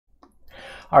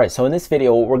All right, so in this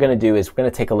video, what we're gonna do is we're gonna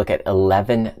take a look at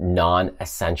 11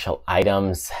 non-essential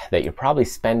items that you're probably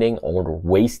spending or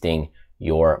wasting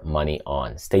your money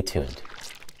on. Stay tuned.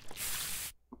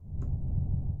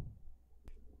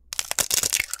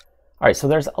 All right, so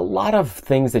there's a lot of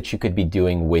things that you could be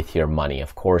doing with your money.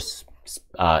 Of course,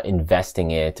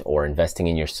 investing it or investing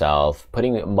in yourself,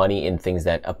 putting money in things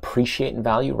that appreciate in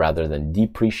value rather than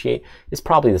depreciate is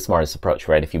probably the smartest approach,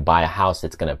 right? If you buy a house,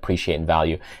 it's going to appreciate in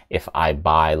value. If I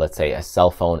buy, let's say, a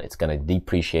cell phone, it's going to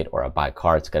depreciate, or I buy a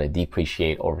car, it's going to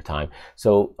depreciate over time.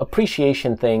 So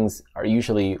appreciation things are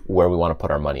usually where we want to put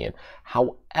our money in.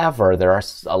 However, there are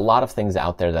a lot of things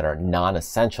out there that are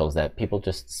non-essentials that people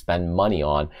just spend money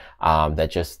on,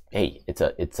 that just, hey,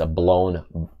 it's a blown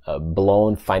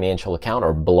financial account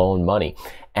or blown money.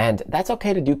 And that's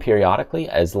okay to do periodically,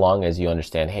 as long as you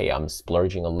understand, hey, I'm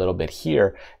splurging a little bit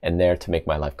here and there to make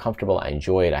my life comfortable. I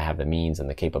enjoy it. I have the means and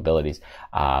the capabilities.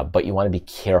 But you want to be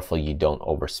careful you don't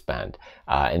overspend.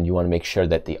 And you want to make sure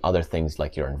that the other things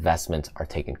like your investments are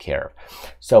taken care of.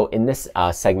 So in this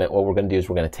segment, what we're going to do is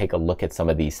we're going to take a look at some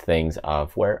of these things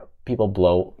of where people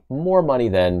blow more money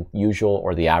than usual,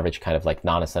 or the average kind of like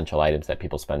non-essential items that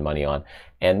people spend money on,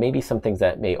 and maybe some things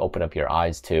that may open up your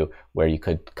eyes to where you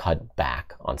could cut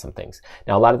back on some things.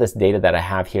 Now, a lot of this data that I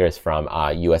have here is from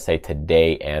USA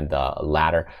Today and the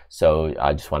Ladder, so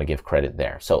I just want to give credit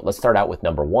there. So let's start out with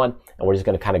number one, and we're just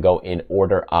going to kind of go in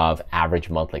order of average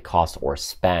monthly cost or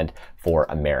spend for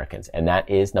Americans. And that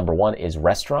is, number one is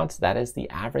restaurants. That is the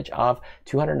average of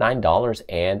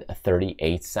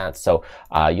 $209.38. So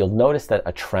you'll notice that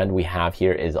a trend we have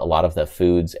here is a lot of the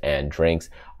foods and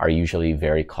drinks are usually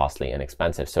very costly and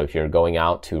expensive. So if you're going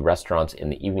out to restaurants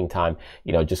in the evening time,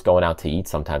 you know, just going out to eat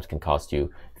sometimes can cost you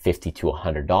 $50 to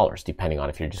 $100, depending on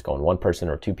if you're just going one person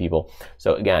or two people.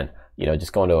 So again, you know,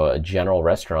 just going to a general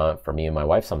restaurant for me and my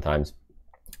wife, sometimes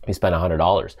we spend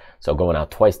 $100. So going out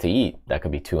twice to eat, that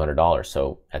could be $200.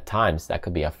 So at times that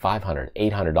could be a $500,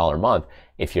 $800 month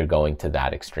if you're going to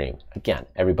that extreme. Again,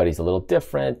 everybody's a little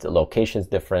different, the location's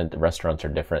different, the restaurants are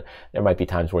different. There might be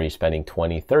times where you're spending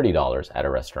 $20, $30 at a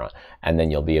restaurant, and then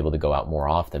you'll be able to go out more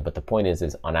often. But the point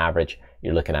is on average,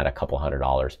 you're looking at a couple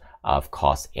 $100 of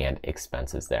costs and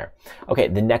expenses there. Okay,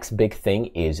 the next big thing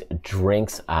is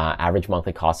drinks. Average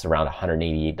monthly costs around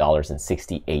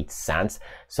 $188.68.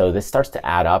 So this starts to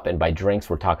add up, and by drinks,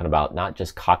 we're talking about not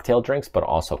just cocktail drinks, but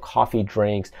also coffee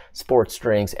drinks, sports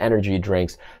drinks, energy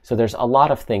drinks. So there's a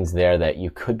lot of things there that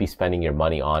you could be spending your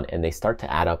money on, and they start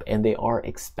to add up, and they are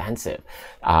expensive.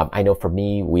 I know for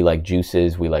me, we like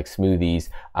juices, we like smoothies,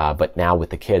 but now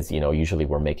with the kids, you know, usually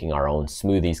we're making our own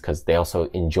smoothies because they also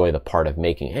enjoy the part of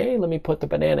making, hey, let me put the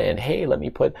banana in, hey, let me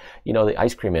put, you know, the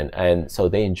ice cream in. And so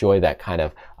they enjoy that kind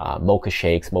of mocha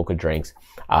shakes, mocha drinks,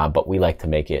 but we like to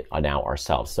make it now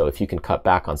ourselves. So if you can cut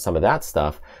back on some of that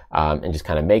stuff and just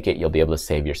kind of make it, you'll be able to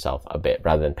save yourself a bit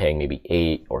rather than paying maybe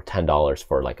 $8 or $10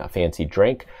 for like a fancy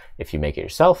drink. If you make it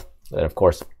yourself, then of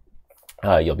course,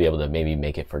 you'll be able to maybe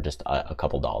make it for just a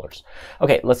couple dollars.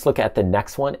 Okay, let's look at the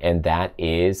next one, and that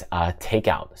is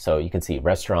takeout. So you can see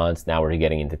restaurants, now we're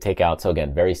getting into takeout. So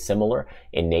again, very similar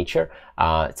in nature.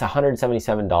 It's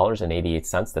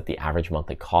 $177.88 that the average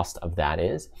monthly cost of that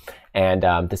is. And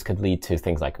this could lead to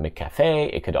things like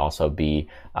McCafe. It could also be,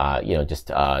 you know,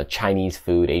 just Chinese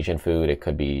food, Asian food. It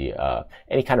could be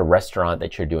any kind of restaurant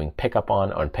that you're doing pickup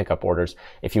on pickup orders.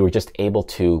 If you were just able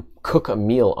to cook a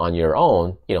meal on your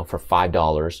own, you know, for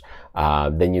 $5,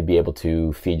 then you'd be able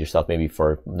to feed yourself maybe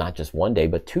for not just one day,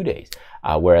 but 2 days.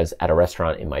 Whereas at a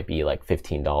restaurant, it might be like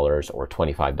 $15 or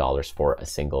 $25 for a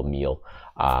single meal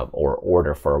or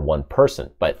order for one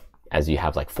person. But as you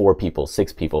have like 4 people,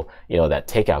 6 people, you know, that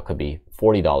takeout could be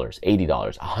 $40,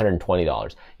 $80,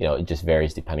 $120. You know, it just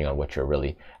varies depending on what you're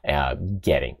really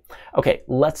getting. Okay,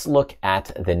 let's look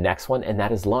at the next one, and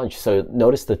that is lunch. So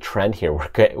notice the trend here.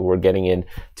 We're getting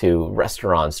into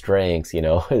restaurants, drinks, you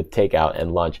know, takeout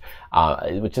and lunch,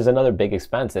 which is another big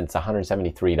expense, and it's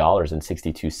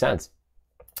 $173.62.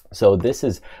 So this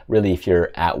is really if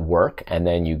you're at work and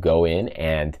then you go in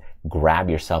and grab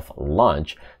yourself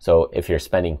lunch. So if you're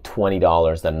spending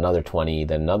 $20, then another 20,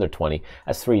 then another 20,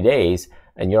 that's 3 days,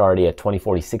 and you're already at $20,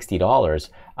 $40, $60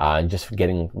 just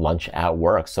getting lunch at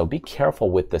work. So be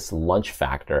careful with this lunch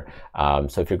factor.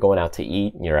 So if you're going out to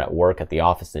eat and you're at work at the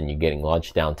office and you're getting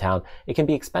lunch downtown, it can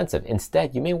be expensive.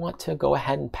 Instead, you may want to go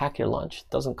ahead and pack your lunch. It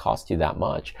doesn't cost you that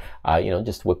much. You know,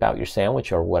 just whip out your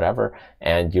sandwich or whatever,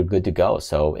 and you're good to go.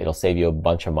 So it'll save you a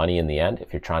bunch of money in the end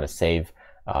if you're trying to save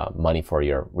money for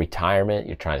your retirement,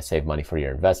 you're trying to save money for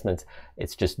your investments,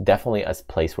 it's just definitely a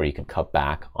place where you can cut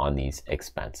back on these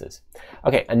expenses.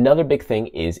 Okay, another big thing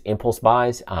is impulse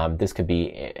buys. This could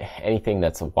be anything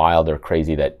that's wild or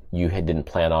crazy that you didn't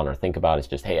plan on or think about. It's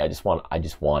just, hey, I just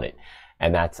want it.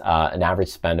 And that's an average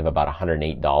spend of about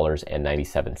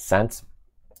 $108.97.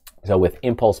 So with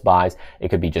impulse buys, it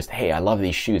could be just, hey, I love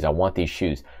these shoes. I want these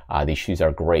shoes. These shoes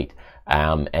are great.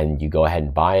 And you go ahead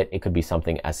and buy it. It could be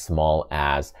something as small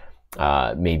as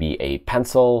maybe a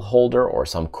pencil holder or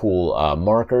some cool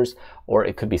markers, or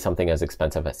it could be something as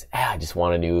expensive as, I just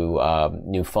want a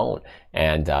new phone.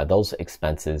 And those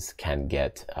expenses can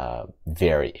get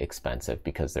very expensive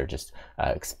because they're just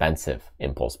expensive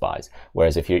impulse buys.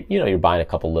 Whereas if you're buying a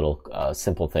couple little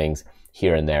simple things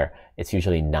here and there, it's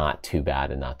usually not too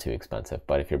bad and not too expensive.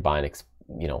 But if you're buying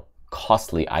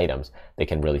costly items, they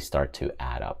can really start to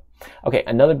add up. Okay,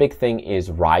 another big thing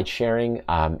is ride sharing.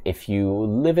 If you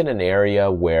live in an area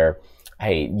where,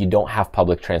 hey, you don't have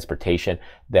public transportation,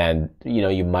 then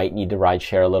you might need to ride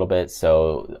share a little bit.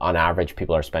 So on average,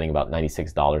 people are spending about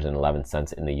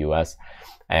 $96.11 in the US.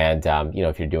 And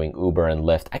if you're doing Uber and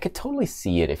Lyft, I could totally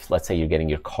see it if, let's say, you're getting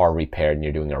your car repaired and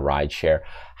you're doing a ride share.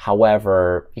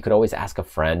 However, you could always ask a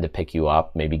friend to pick you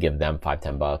up, maybe give them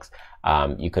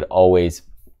 $5-10. You could always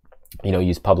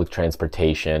use public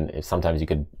transportation. Sometimes you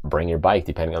could bring your bike,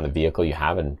 depending on the vehicle you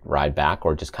have, and ride back,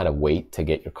 or just kind of wait to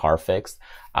get your car fixed,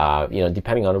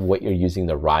 depending on what you're using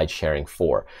the ride sharing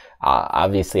for.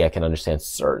 Obviously, I can understand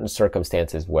certain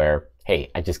circumstances where,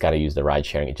 hey, I just got to use the ride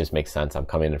sharing. It just makes sense. I'm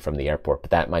coming in from the airport, but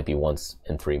that might be once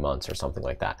in 3 months or something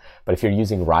like that. But if you're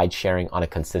using ride sharing on a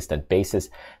consistent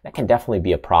basis, that can definitely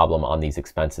be a problem on these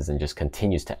expenses and just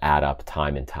continues to add up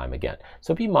time and time again.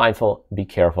 So be mindful, be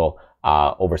careful.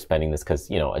 Overspending this, because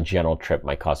a general trip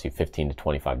might cost you $15 to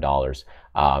 $25,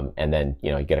 and then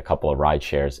you get a couple of ride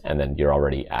shares, and then you're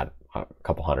already at a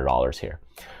couple $100 here.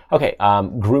 Okay,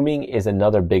 grooming is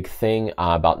another big thing,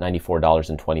 about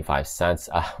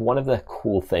 $94.25. One of the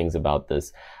cool things about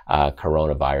this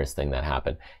coronavirus thing that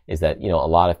happened is that a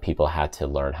lot of people had to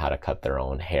learn how to cut their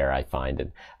own hair, I find,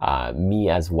 and me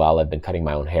as well. I've been cutting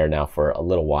my own hair now for a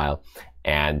little while.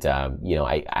 And,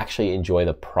 I actually enjoy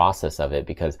the process of it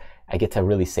because I get to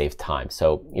really save time.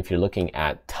 So if you're looking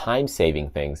at time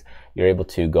saving things, you're able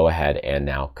to go ahead and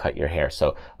now cut your hair.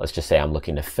 So let's just say I'm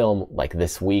looking to film like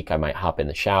this week. I might hop in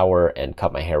the shower and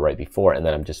cut my hair right before, and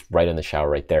then I'm just right in the shower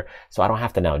right there. So I don't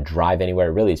have to now drive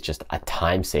anywhere. Really, it's just a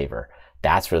time saver.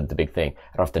 That's really the big thing.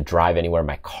 I don't have to drive anywhere.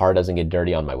 My car doesn't get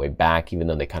dirty on my way back, even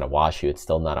though they kind of wash you. It's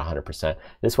still not 100%.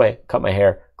 This way, cut my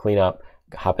hair, clean up,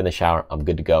 hop in the shower, I'm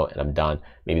good to go, and I'm done.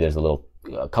 Maybe there's a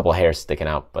couple of hairs sticking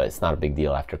out, but it's not a big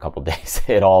deal after a couple of days.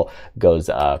 It all goes,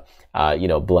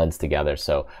 blends together.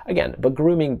 So again, but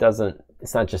grooming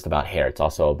it's not just about hair. It's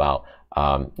also about,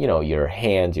 your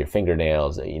hands, your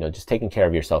fingernails, just taking care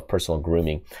of yourself, personal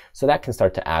grooming. So that can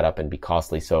start to add up and be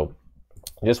costly. So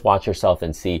just watch yourself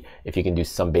and see if you can do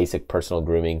some basic personal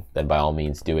grooming, then by all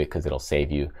means do it, because it'll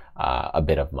save you a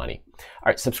bit of money. All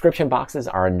right, subscription boxes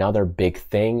are another big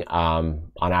thing. On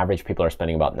average, people are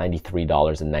spending about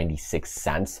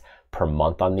 $93.96 per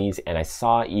month on these. And I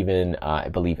saw even, I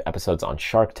believe, episodes on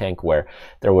Shark Tank where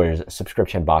there were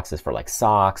subscription boxes for like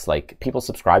socks. Like people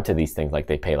subscribe to these things like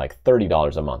they pay like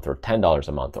 $30 a month or $10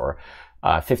 a month or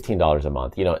 $15 a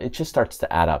month. It just starts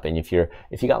to add up. And if you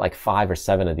got like 5 or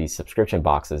 7 of these subscription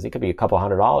boxes, it could be a couple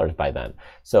 $100s by then.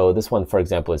 So this one, for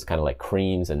example, is kind of like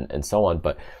creams and so on.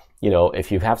 But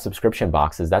if you have subscription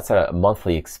boxes, that's a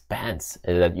monthly expense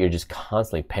that you're just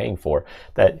constantly paying for,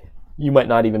 that you might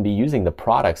not even be using the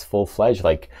products full-fledged.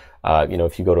 Like,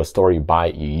 if you go to a store, you buy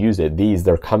it, you use it.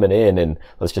 They're coming in, and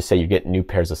let's just say you're getting new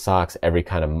pairs of socks every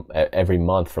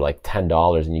month for like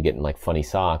 $10, and you're getting like funny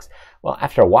socks. Well,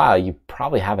 after a while, you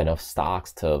probably have enough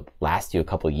stocks to last you a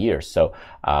couple of years. So,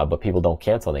 but people don't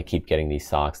cancel. They keep getting these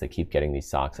socks. They keep getting these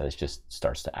socks, and it just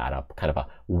starts to add up. Kind of a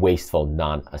wasteful,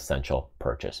 non-essential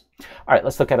purchase. All right,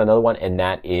 let's look at another one, and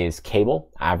that is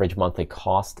cable. Average monthly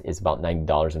cost is about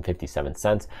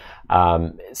 $90.57.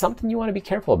 Something you want to be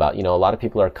careful about. A lot of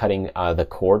people are cutting the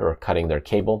cord or cutting their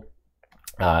cable.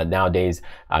 Nowadays,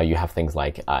 you have things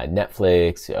like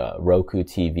Netflix, Roku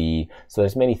TV. So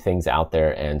there's many things out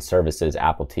there and services,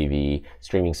 Apple TV,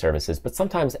 streaming services, but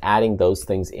sometimes adding those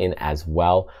things in as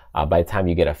well. By the time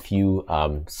you get a few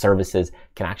services,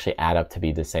 can actually add up to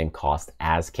be the same cost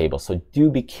as cable. So do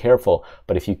be careful,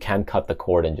 but if you can cut the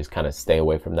cord and just kind of stay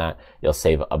away from that, you'll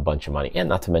save a bunch of money. And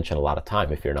not to mention a lot of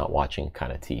time if you're not watching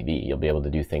kind of TV. You'll be able to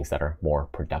do things that are more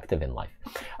productive in life.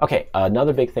 Okay,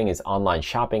 another big thing is online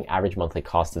shopping. Average monthly monthly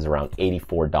cost is around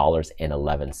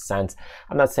 $84.11.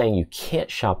 I'm not saying you can't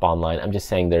shop online. I'm just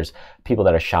saying there's people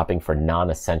that are shopping for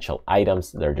non-essential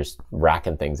items. They're just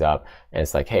racking things up. And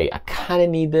it's like, hey, I kind of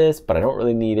need this, but I don't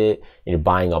really need it. And you're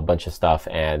buying a bunch of stuff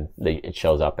and it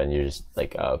shows up and you're just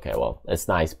like, oh, okay, well, it's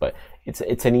nice, but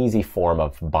it's an easy form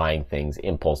of buying things,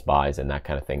 impulse buys and that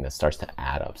kind of thing that starts to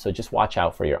add up. So just watch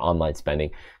out for your online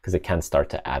spending because it can start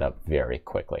to add up very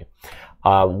quickly.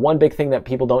 One big thing that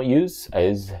people don't use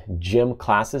is gym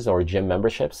classes or gym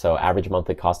memberships. So average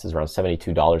monthly cost is around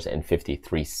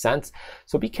 $72.53.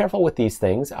 So be careful with these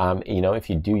things. You know, if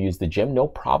you do use the gym, no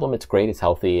problem. It's great. It's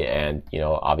healthy. And, you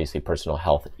know, obviously personal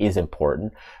health is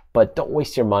important. But don't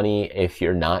waste your money if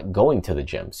you're not going to the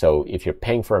gym. So if you're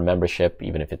paying for a membership,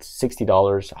 even if it's $60,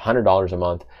 $100 a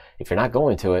month, if you're not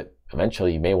going to it,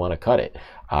 eventually you may want to cut it.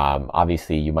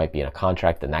 Obviously, you might be in a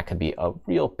contract and that could be a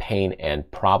real pain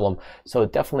and problem. So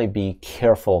definitely be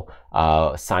careful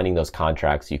signing those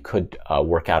contracts. You could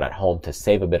work out at home to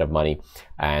save a bit of money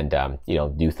and you know,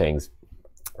 do things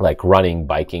like running,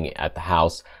 biking at the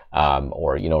house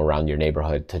or, you know, around your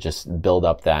neighborhood to just build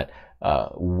up that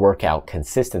workout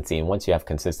consistency. And once you have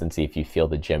consistency, if you feel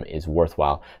the gym is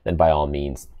worthwhile, then by all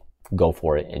means, go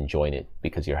for it and join it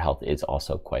because your health is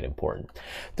also quite important.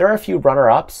 There are a few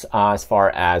runner-ups as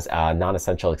far as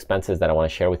non-essential expenses that I want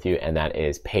to share with you, and that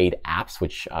is paid apps,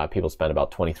 which people spend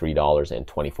about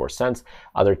 $23.24.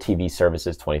 Other TV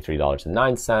services,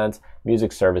 $23.09.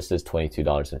 Music services,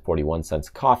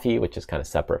 $22.41. Coffee, which is kind of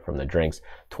separate from the drinks,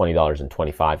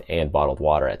 $20.25, and bottled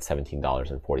water at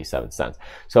 $17.47.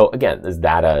 So again, this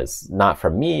data is not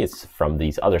from me, it's from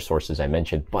these other sources I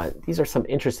mentioned, but these are some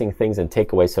interesting things and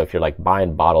takeaways. So if you're like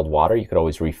buying bottled water, you could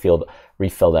always refill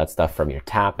that stuff from your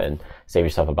tap and save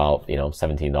yourself about, you know,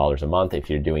 $17 a month. If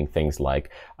you're doing things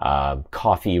like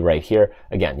coffee right here,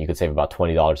 again, you could save about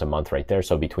 $20 a month right there.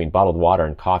 So between bottled water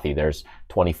and coffee, there's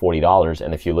 $20, $40.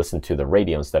 And if you listen to the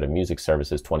radio instead of music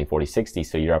services, $20, $40, $60.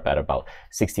 So you're up at about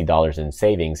 $60 in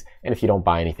savings. And if you don't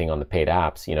buy anything on the paid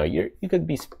apps, you know, you could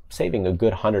be saving a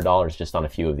good $100 just on a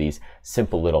few of these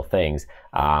simple little things.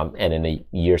 And in a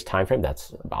year's time frame,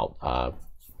 that's about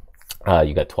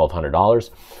you got $1,200,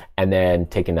 and then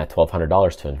taking that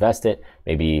 $1,200 to invest it,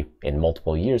 maybe in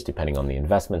multiple years, depending on the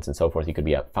investments and so forth, you could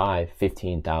be at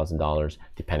 $5,000, $15,000,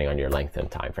 depending on your length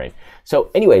and time frame. So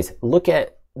anyways, look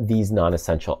at these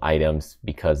non-essential items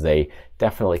because they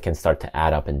definitely can start to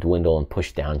add up and dwindle and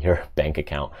push down your bank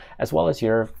account, as well as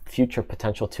your future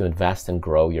potential to invest and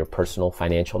grow your personal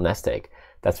financial nest egg.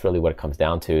 That's really what it comes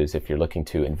down to, is if you're looking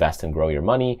to invest and grow your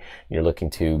money, you're looking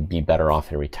to be better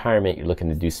off in retirement, you're looking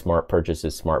to do smart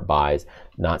purchases, smart buys,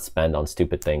 not spend on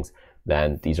stupid things,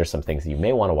 then these are some things that you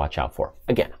may want to watch out for.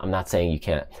 Again, I'm not saying you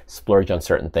can't splurge on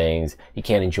certain things, you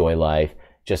can't enjoy life.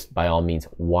 Just by all means,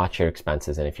 watch your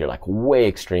expenses. And if you're like way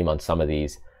extreme on some of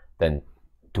these, then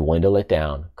dwindle it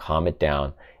down, calm it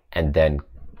down, and then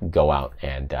go out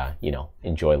and, you know,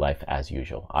 enjoy life as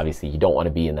usual. Obviously, you don't want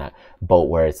to be in that boat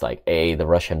where it's like, hey, the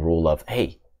Russian rule of,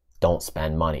 hey, don't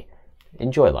spend money.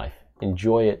 Enjoy life.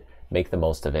 Enjoy it. Make the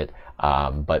most of it.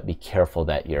 But be careful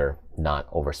that you're not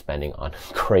overspending on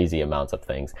crazy amounts of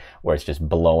things where it's just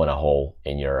blowing a hole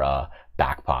in your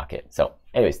back pocket. So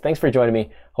anyways, thanks for joining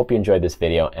me. Hope you enjoyed this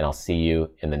video, and I'll see you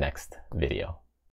in the next video.